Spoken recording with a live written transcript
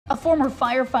A former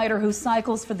firefighter who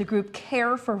cycles for the group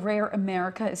Care for Rare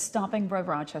America is stopping by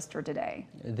Rochester today.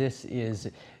 This is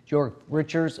Jorg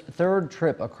Richter's third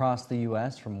trip across the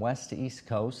U.S. from west to east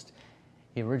coast.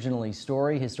 His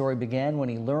story began when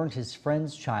he learned his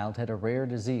friend's child had a rare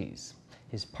disease.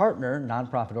 His partner,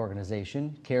 nonprofit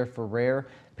organization Care for Rare,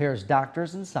 pairs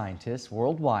doctors and scientists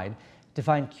worldwide to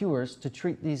find cures to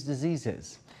treat these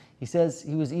diseases. He says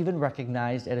he was even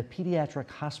recognized at a pediatric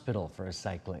hospital for his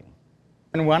cycling.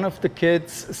 And one of the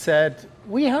kids said,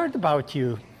 "We heard about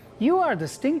you. You are the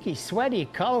stinky, sweaty,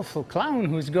 colorful clown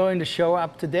who's going to show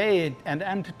up today and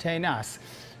entertain us."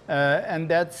 And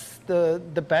that's the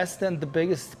best and the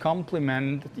biggest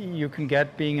compliment you can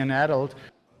get being an adult.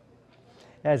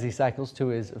 As he cycles to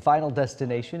his final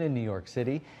destination in New York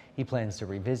City, he plans to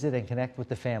revisit and connect with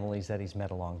the families that he's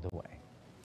met along the way.